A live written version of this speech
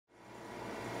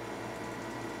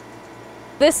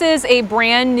This is a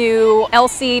brand new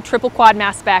LC triple quad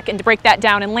mass spec, and to break that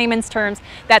down in layman's terms,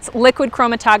 that's liquid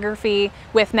chromatography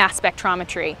with mass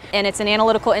spectrometry. And it's an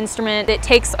analytical instrument. It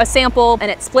takes a sample and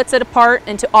it splits it apart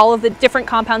into all of the different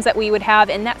compounds that we would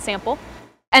have in that sample.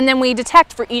 And then we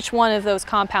detect for each one of those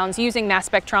compounds using mass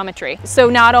spectrometry. So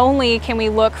not only can we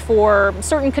look for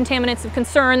certain contaminants of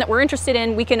concern that we're interested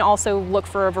in, we can also look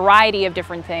for a variety of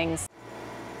different things.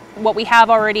 What we have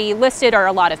already listed are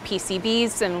a lot of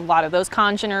PCBs and a lot of those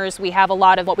congeners. We have a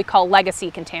lot of what we call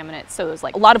legacy contaminants. So there's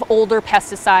like a lot of older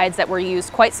pesticides that were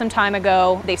used quite some time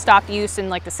ago. They stopped use in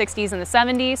like the 60s and the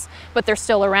 70s, but they're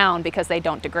still around because they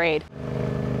don't degrade.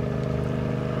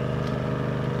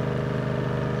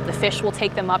 The fish will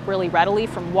take them up really readily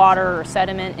from water or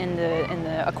sediment in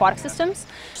the aquatic systems.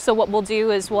 So what we'll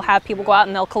do is we'll have people go out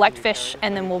and they'll collect fish,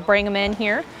 and then we'll bring them in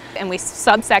here and we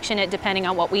subsection it depending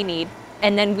on what we need.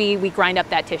 And then we grind up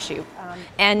that tissue.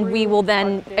 And we will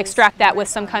then extract that with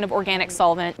some kind of organic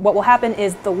solvent. What will happen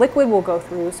is the liquid will go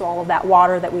through, so all of that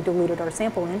water that we diluted our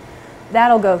sample in,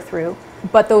 that'll go through.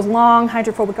 But those long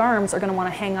hydrophobic arms are going to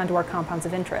want to hang on to our compounds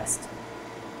of interest.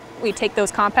 We take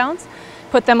those compounds,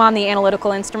 put them on the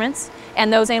analytical instruments,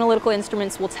 and those analytical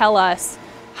instruments will tell us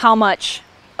how much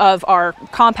of our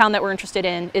compound that we're interested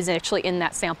in is actually in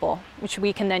that sample, which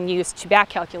we can then use to back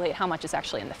calculate how much is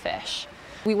actually in the fish.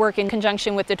 We work in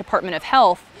conjunction with the Department of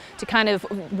Health to kind of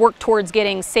work towards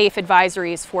getting safe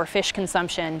advisories for fish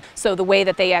consumption. So the way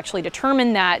that they actually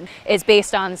determine that is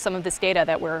based on some of this data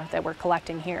that we're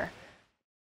collecting here.